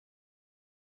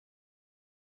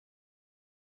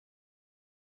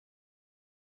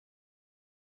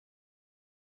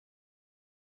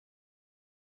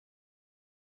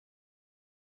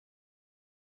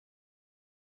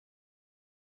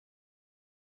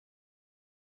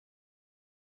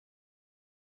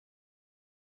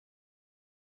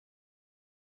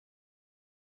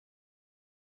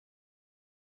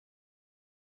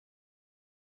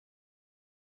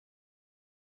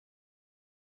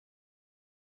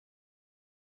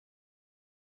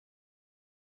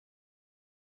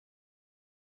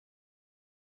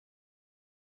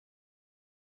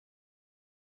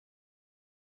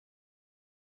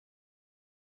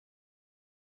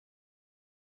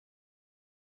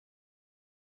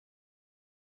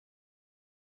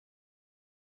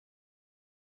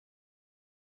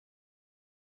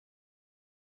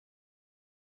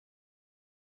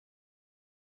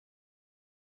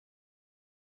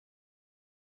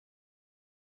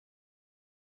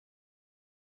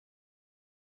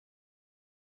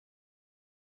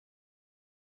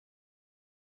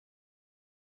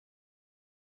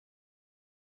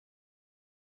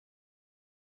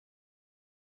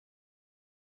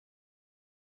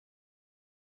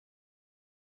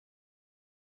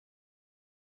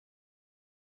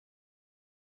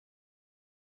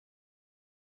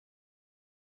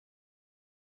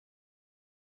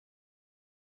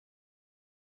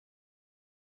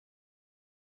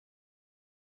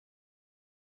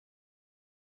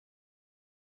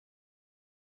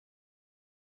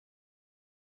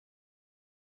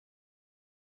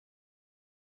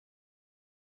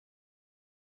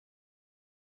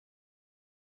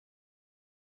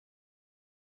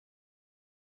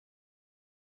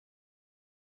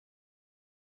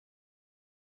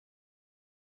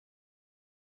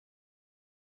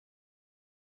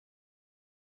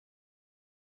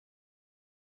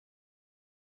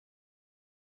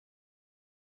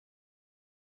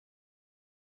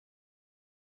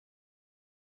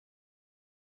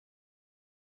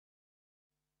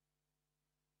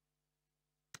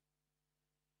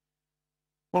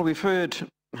Well, we've heard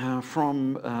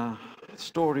from the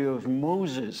story of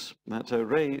Moses that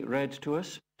Ray read to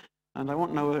us, and I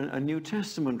want now a New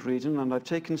Testament reading, and I've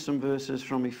taken some verses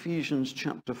from Ephesians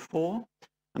chapter 4,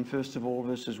 and first of all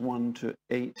verses 1 to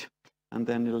 8, and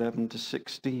then 11 to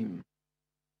 16.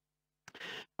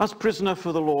 As prisoner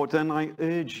for the Lord, then I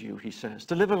urge you, he says,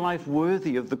 to live a life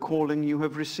worthy of the calling you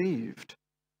have received.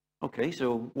 Okay,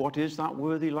 so what is that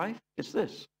worthy life? It's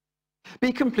this.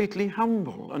 Be completely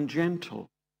humble and gentle.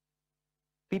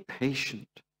 Be patient,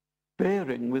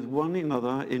 bearing with one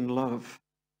another in love.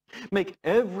 Make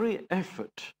every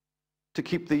effort to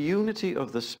keep the unity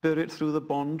of the Spirit through the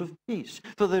bond of peace.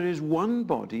 For there is one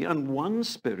body and one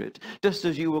Spirit, just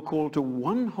as you were called to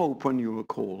one hope when you were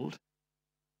called,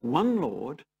 one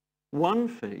Lord, one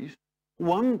faith,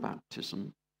 one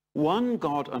baptism, one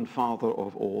God and Father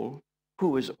of all,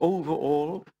 who is over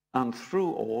all and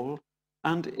through all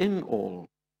and in all.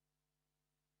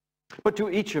 But to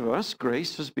each of us,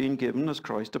 grace has been given as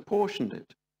Christ apportioned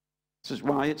it. This is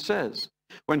why it says,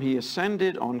 when he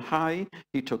ascended on high,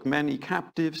 he took many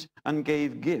captives and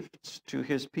gave gifts to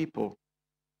his people.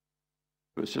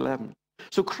 Verse 11.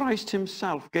 So Christ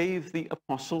himself gave the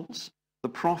apostles, the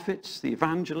prophets, the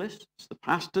evangelists, the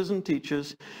pastors and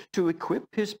teachers to equip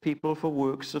his people for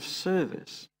works of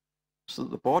service, so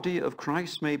that the body of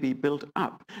Christ may be built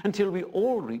up until we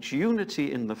all reach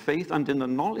unity in the faith and in the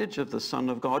knowledge of the Son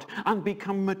of God and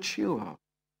become mature,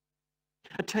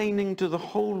 attaining to the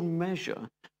whole measure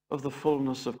of the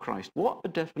fullness of Christ. What a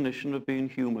definition of being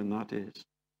human that is.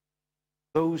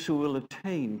 Those who will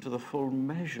attain to the full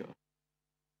measure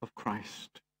of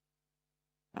Christ.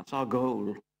 That's our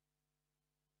goal.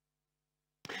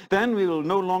 Then we will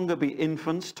no longer be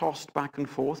infants tossed back and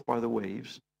forth by the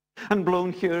waves, and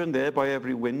blown here and there by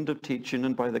every wind of teaching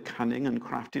and by the cunning and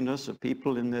craftiness of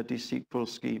people in their deceitful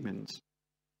schemings.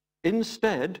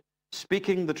 Instead,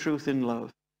 speaking the truth in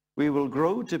love, we will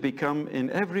grow to become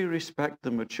in every respect the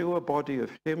mature body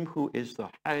of him who is the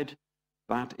head,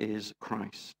 that is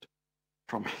Christ.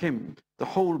 From him, the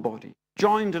whole body,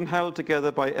 joined and held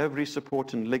together by every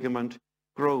support and ligament,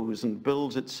 grows and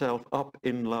builds itself up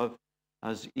in love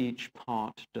as each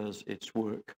part does its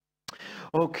work.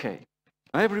 Okay.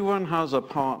 Everyone has a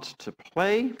part to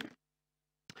play.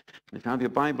 If you have your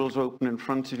Bibles open in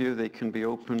front of you, they can be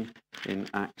open in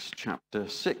Acts chapter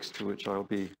 6, to which I'll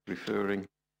be referring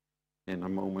in a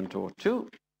moment or two.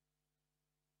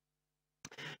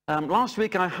 Last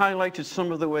week I highlighted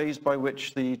some of the ways by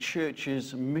which the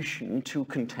church's mission to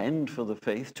contend for the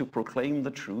faith, to proclaim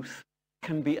the truth,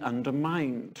 can be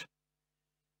undermined.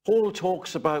 Paul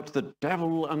talks about the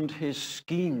devil and his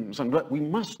schemes, and that we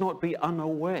must not be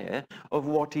unaware of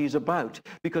what he's about,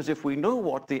 because if we know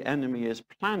what the enemy is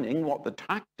planning, what the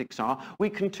tactics are,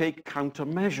 we can take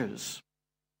countermeasures.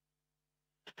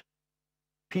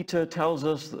 Peter tells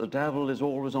us that the devil is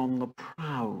always on the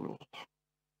prowl,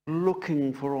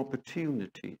 looking for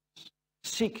opportunities,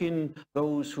 seeking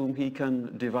those whom he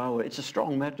can devour. It's a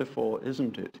strong metaphor,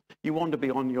 isn't it? You want to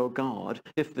be on your guard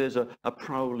if there's a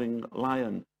prowling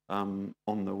lion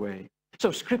on the way.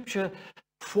 So Scripture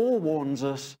forewarns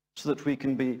us so that we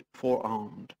can be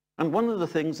forearmed. And one of the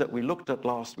things that we looked at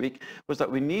last week was that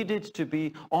we needed to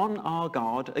be on our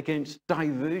guard against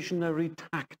diversionary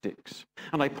tactics.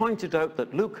 And I pointed out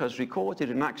that Luke has recorded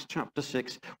in Acts chapter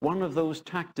 6 one of those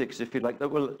tactics, if you like,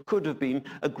 that could have been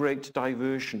a great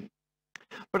diversion.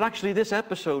 But actually this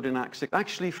episode in Acts 6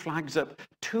 actually flags up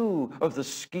two of the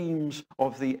schemes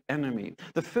of the enemy.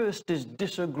 The first is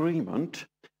disagreement,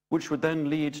 which would then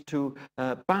lead to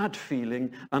bad feeling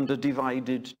and a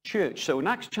divided church. So in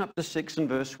Acts chapter 6 and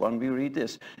verse 1, we read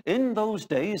this. In those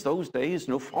days,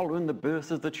 following the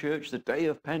birth of the church, the day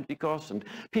of Pentecost, and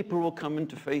people will come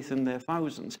into faith in their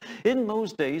thousands. In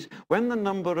those days, when the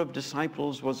number of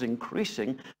disciples was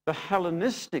increasing, the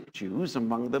Hellenistic Jews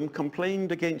among them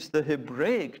complained against the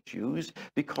Hebraic Jews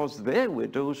because their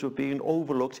widows were being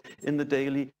overlooked in the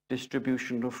daily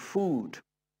distribution of food.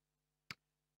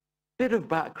 Bit of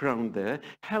background there.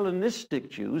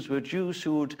 Hellenistic Jews were Jews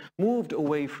who had moved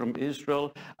away from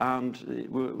Israel and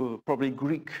were probably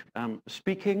Greek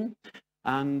speaking,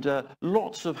 and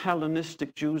lots of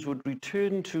Hellenistic Jews would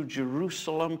return to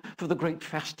Jerusalem for the great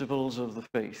festivals of the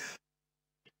faith.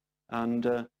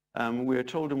 And we're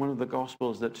told in one of the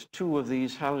Gospels that two of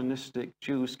these Hellenistic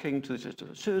Jews came to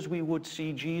the sirs, we would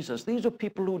see Jesus. These are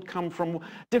people who had come from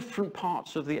different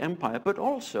parts of the empire. But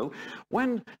also,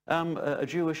 when a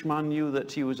Jewish man knew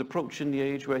that he was approaching the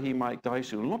age where he might die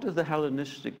soon, a lot of the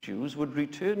Hellenistic Jews would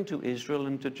return to Israel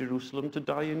and to Jerusalem to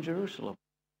die in Jerusalem.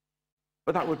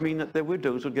 But that would mean that their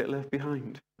widows would get left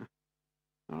behind.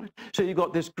 All right? So you've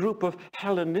got this group of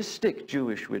Hellenistic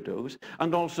Jewish widows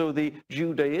and also the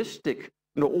Judaistic,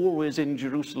 always in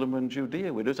Jerusalem and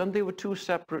Judea widows. And they were two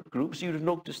separate groups. You'd have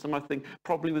noticed them, I think,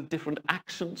 probably with different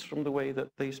accents from the way that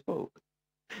they spoke.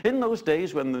 In those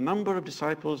days, when the number of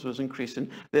disciples was increasing,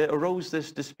 there arose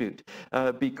this dispute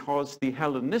because the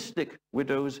Hellenistic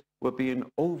widows were being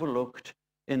overlooked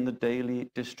in the daily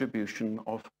distribution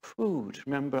of food.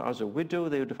 Remember, as a widow,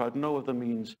 they would have had no other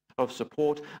means of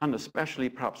support, and especially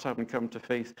perhaps having come to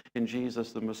faith in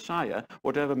Jesus the Messiah,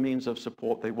 whatever means of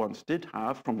support they once did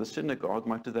have from the synagogue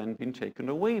might have then been taken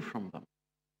away from them.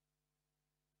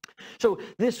 So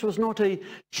this was not a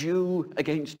Jew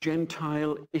against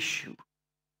Gentile issue.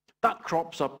 That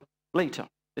crops up later.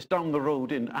 It's down the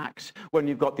road in Acts when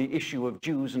you've got the issue of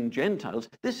Jews and Gentiles.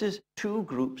 This is two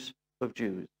groups of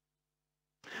Jews.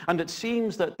 And it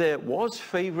seems that there was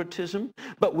favoritism,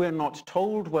 but we're not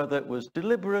told whether it was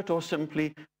deliberate or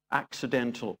simply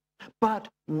accidental. But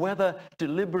whether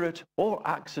deliberate or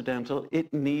accidental,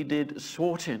 it needed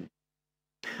sorting.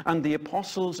 And the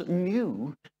apostles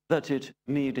knew that it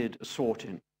needed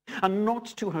sorting. And not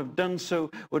to have done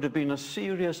so would have been a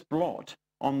serious blot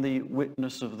on the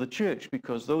witness of the church,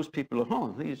 because those people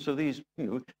are, these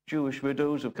Jewish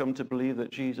widows have come to believe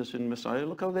that Jesus is Messiah,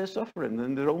 look how they're suffering,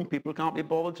 and their own people can't be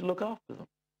bothered to look after them.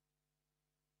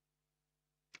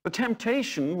 The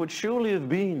temptation would surely have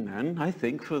been then, I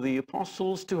think, for the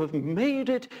apostles to have made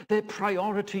it their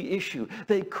priority issue.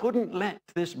 They couldn't let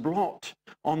this blot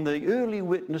on the early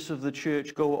witness of the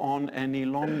church go on any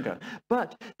longer.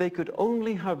 But they could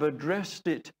only have addressed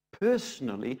it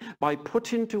personally by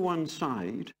putting to one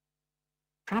side,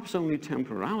 perhaps only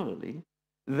temporarily,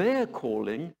 their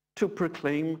calling to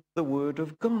proclaim the word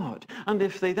of God. And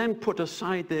if they then put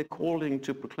aside their calling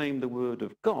to proclaim the word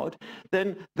of God,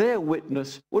 then their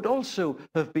witness would also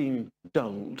have been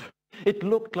dulled. It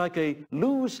looked like a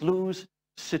lose-lose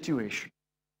situation.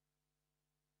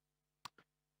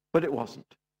 But it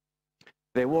wasn't.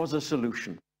 There was a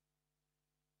solution.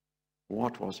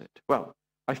 What was it? Well,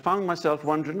 I found myself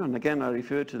wondering, and again I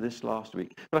referred to this last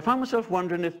week, but I found myself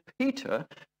wondering if Peter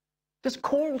just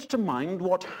calls to mind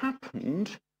what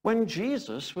happened when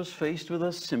Jesus was faced with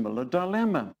a similar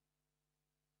dilemma.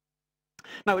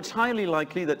 Now, it's highly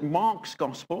likely that Mark's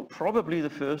gospel, probably the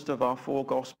first of our four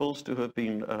gospels to have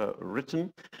been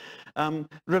written,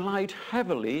 relied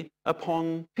heavily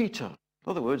upon Peter.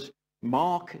 In other words,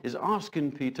 Mark is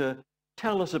asking Peter,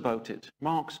 tell us about it.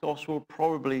 Mark's gospel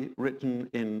probably written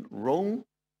in Rome.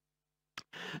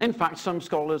 In fact, some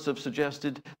scholars have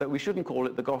suggested that we shouldn't call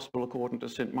it the Gospel according to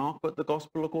St. Mark, but the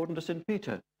Gospel according to St.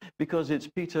 Peter, because it's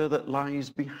Peter that lies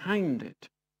behind it.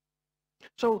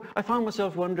 So I found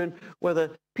myself wondering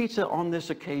whether Peter on this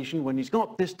occasion, when he's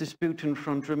got this dispute in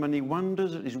front of him and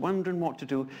he's wondering what to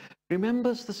do,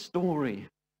 remembers the story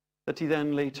that he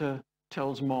then later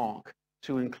tells Mark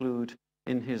to include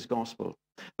in his Gospel.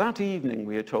 That evening,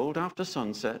 we are told, after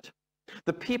sunset,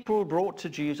 the people brought to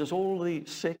Jesus all the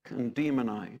sick and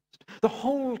demonized. The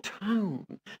whole town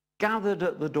gathered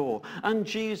at the door, and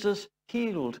Jesus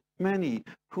healed many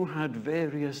who had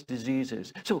various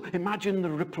diseases. So imagine the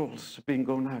ripples being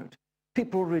going out.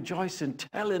 People rejoicing,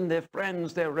 telling their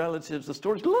friends, their relatives the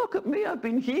stories. Look at me, I've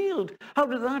been healed. How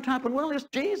did that happen? Well, it's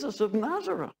Jesus of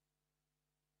Nazareth.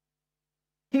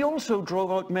 He also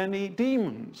drove out many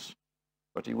demons.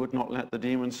 But he would not let the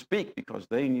demons speak because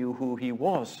they knew who he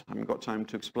was. I haven't got time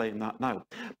to explain that now.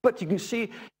 But you can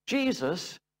see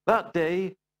Jesus that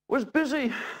day was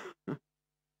busy.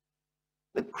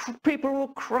 The people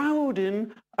were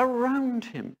crowding around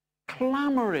him,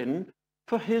 clamoring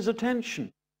for his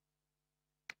attention.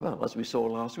 Well, as we saw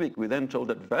last week, we then told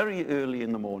that very early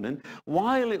in the morning,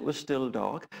 while it was still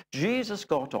dark, Jesus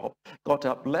got up,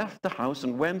 left the house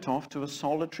and went off to a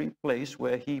solitary place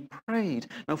where he prayed.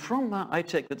 Now, from that, I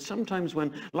take that sometimes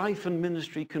when life and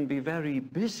ministry can be very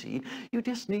busy, you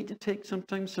just need to take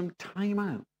sometimes some time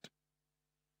out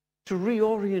to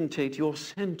reorientate your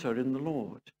center in the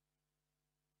Lord.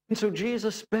 And so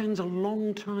Jesus spends a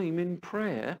long time in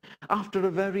prayer after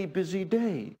a very busy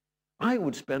day. I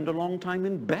would spend a long time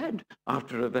in bed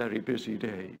after a very busy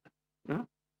day. Yeah?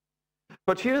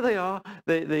 But here they are.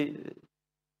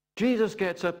 Jesus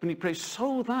gets up and he prays,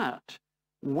 so that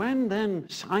when then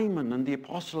Simon and the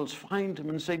apostles find him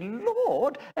and say,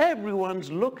 Lord,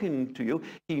 everyone's looking to you,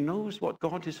 he knows what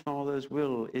God his Father's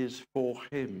will is for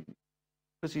him,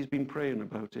 because he's been praying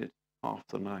about it half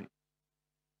the night.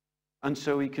 And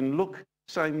so he can look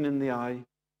Simon in the eye.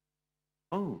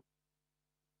 Oh,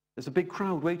 there's a big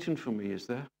crowd waiting for me, is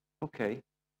there? Okay,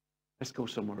 let's go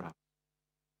somewhere else.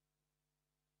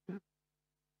 Yeah.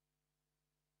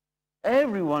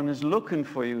 Everyone is looking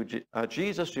for you.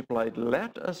 Jesus replied,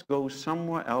 let us go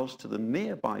somewhere else to the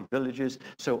nearby villages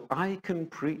so I can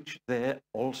preach there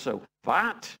also.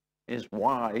 That is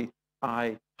why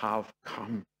I have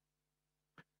come.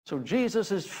 So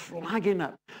Jesus is flagging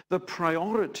up the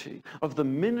priority of the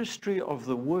ministry of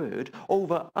the word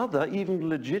over other, even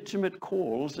legitimate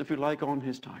calls, if you like, on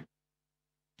his time.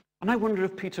 And I wonder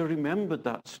if Peter remembered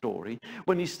that story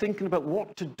when he's thinking about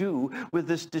what to do with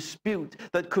this dispute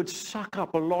that could suck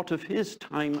up a lot of his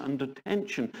time and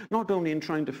attention, not only in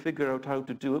trying to figure out how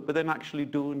to do it, but then actually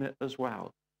doing it as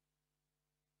well.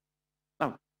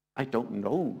 Now, I don't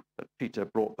know that Peter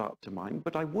brought that to mind,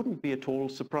 but I wouldn't be at all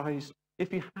surprised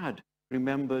if he had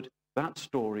remembered that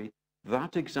story,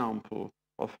 that example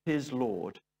of his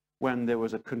Lord, when there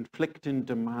was a conflicting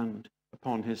demand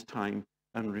upon his time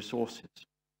and resources.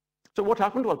 So what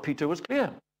happened? Well, Peter was clear.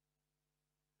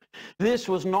 This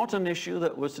was not an issue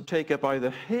that was to take up either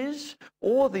his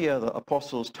or the other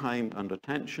apostles' time and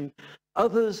attention.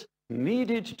 Others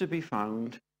needed to be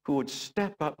found who would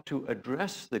step up to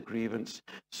address the grievance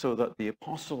so that the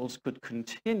apostles could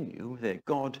continue their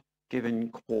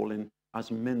God-given calling as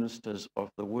ministers of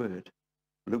the word.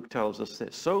 Luke tells us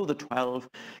this. So the 12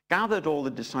 gathered all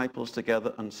the disciples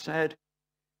together and said,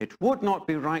 it would not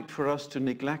be right for us to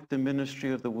neglect the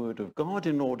ministry of the word of God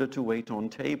in order to wait on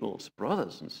tables.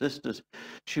 Brothers and sisters,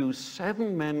 choose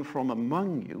 7 men from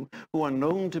among you who are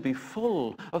known to be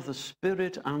full of the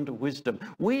Spirit and wisdom.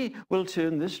 We will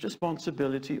turn this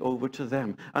responsibility over to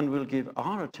them and will give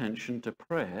our attention to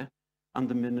prayer and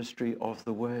the ministry of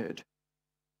the word.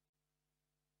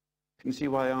 You can see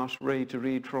why I asked Ray to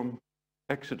read from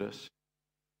Exodus.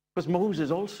 Because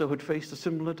Moses also had faced a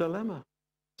similar dilemma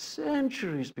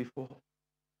centuries before.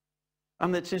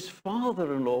 And it's his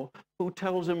father-in-law who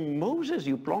tells him, Moses,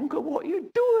 you plonker, what are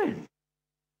you doing?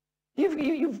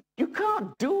 You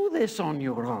can't do this on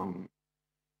your own.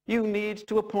 You need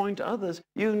to appoint others.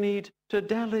 You need to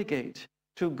delegate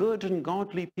to good and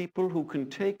godly people who can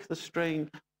take the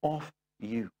strain off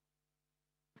you.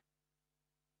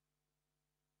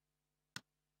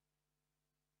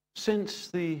 Since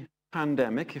the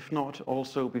pandemic, if not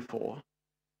also before,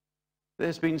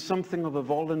 there's been something of a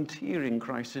volunteering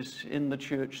crisis in the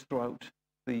church throughout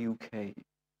the UK.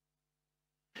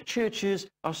 Churches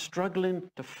are struggling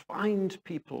to find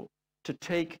people to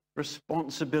take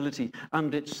responsibility,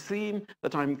 and it's theme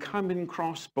that I'm coming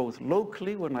across both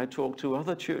locally when I talk to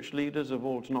other church leaders of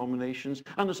all denominations,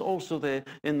 and it's also there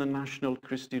in the national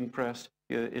Christian press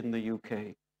here in the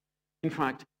UK. In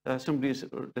fact, somebody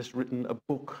has written a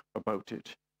book about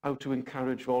it, how to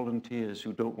encourage volunteers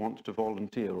who don't want to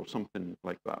volunteer or something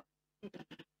like that.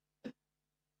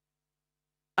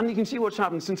 And you can see what's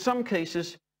happened. In some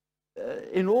cases,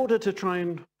 in order to try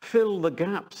and fill the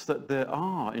gaps that there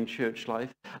are in church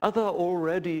life, other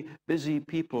already busy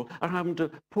people are having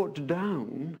to put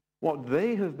down what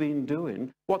they have been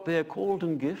doing, what they are called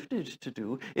and gifted to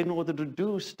do, in order to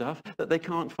do stuff that they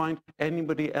can't find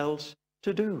anybody else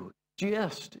to do,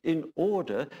 just in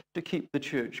order to keep the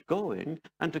church going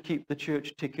and to keep the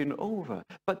church ticking over.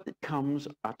 But it comes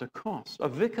at a cost. A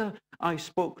vicar I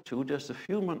spoke to just a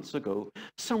few months ago,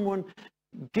 someone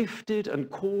gifted and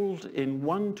called in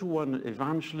one-to-one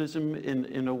evangelism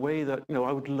in a way that, you know,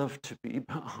 I would love to be,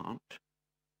 but aren't.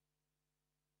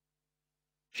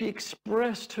 She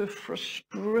expressed her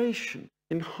frustration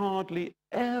in hardly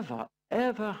ever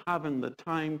having the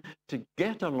time to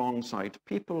get alongside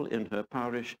people in her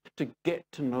parish, to get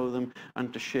to know them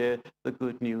and to share the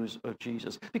good news of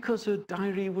Jesus. Because her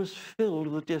diary was filled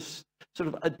with just sort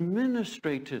of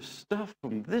administrative stuff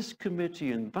from this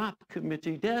committee and that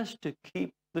committee, just to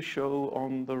keep the show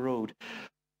on the road.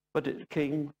 But it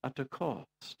came at a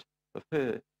cost of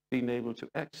her being able to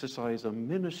exercise a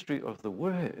ministry of the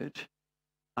word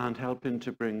and helping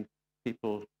to bring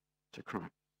people to Christ.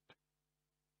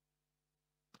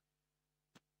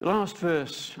 The last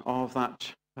verse of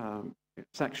that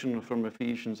section from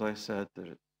Ephesians, I said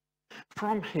that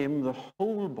from him the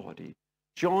whole body,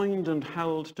 joined and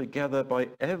held together by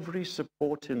every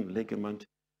supporting ligament,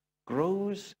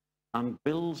 grows and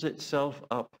builds itself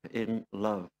up in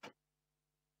love,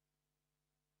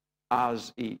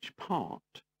 as each part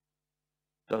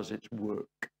does its work.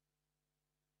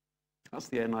 That's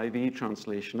the NIV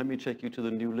translation. Let me take you to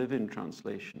the New Living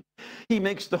Translation. He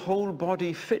makes the whole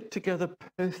body fit together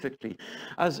perfectly.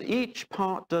 As each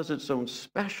part does its own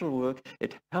special work,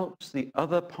 it helps the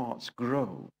other parts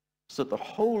grow so that the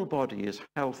whole body is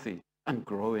healthy and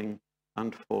growing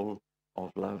and full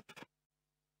of love.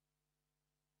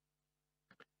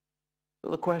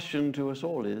 So the question to us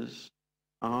all is,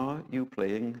 are you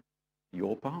playing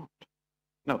your part?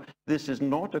 Now, this is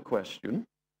not a question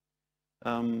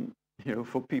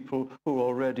for people who are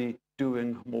already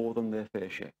doing more than their fair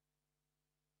share.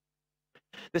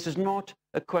 This is not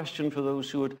a question for those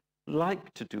who would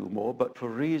like to do more, but for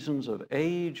reasons of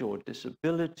age or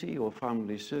disability or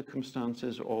family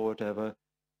circumstances or whatever,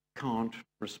 can't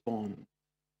respond.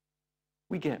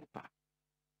 We get that.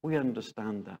 We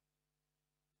understand that.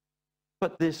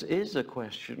 But this is a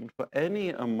question for any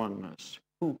among us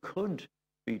who could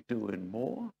be doing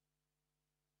more,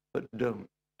 but don't.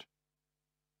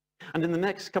 And in the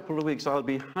next couple of weeks, I'll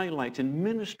be highlighting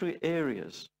ministry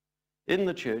areas in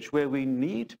the church where we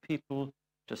need people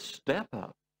to step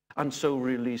up and so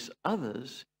release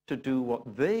others to do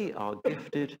what they are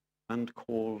gifted and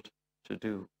called to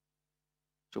do.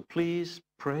 So please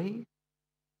pray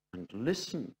and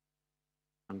listen.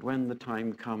 And when the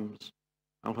time comes,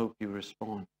 I'll hope you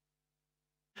respond.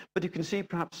 But you can see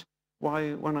perhaps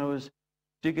why when I was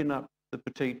digging up the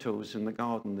potatoes in the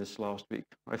garden this last week,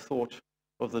 I thought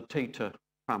of the Tator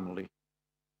family.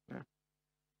 Yeah.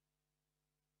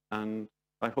 And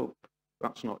I hope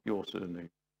that's not your surname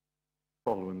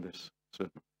following this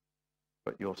sermon,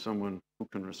 but you're someone who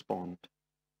can respond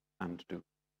and do.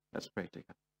 Let's pray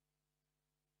together.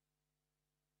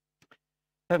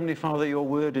 Heavenly Father, your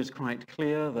word is quite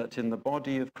clear that in the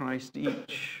body of Christ,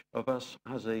 each of us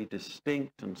has a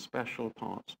distinct and special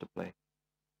part to play.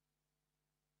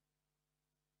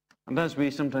 And as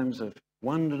we sometimes have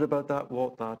wondered about that,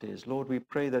 what that is, Lord, we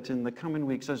pray that in the coming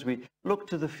weeks, as we look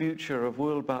to the future of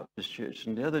World Baptist Church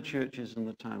and the other churches in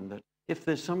the town, that if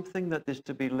there's something that is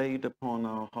to be laid upon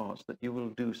our hearts, that you will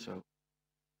do so.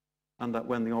 And that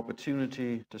when the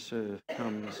opportunity to serve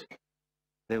comes,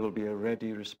 there will be a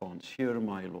ready response. Here am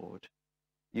I, Lord.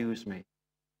 Use me.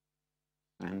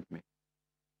 Send me.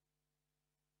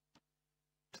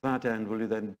 To that end, will you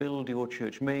then build your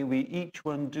church? May we each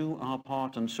one do our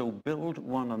part and so build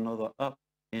one another up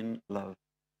in love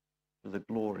for the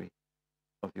glory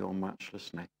of your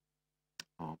matchless name.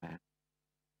 Amen.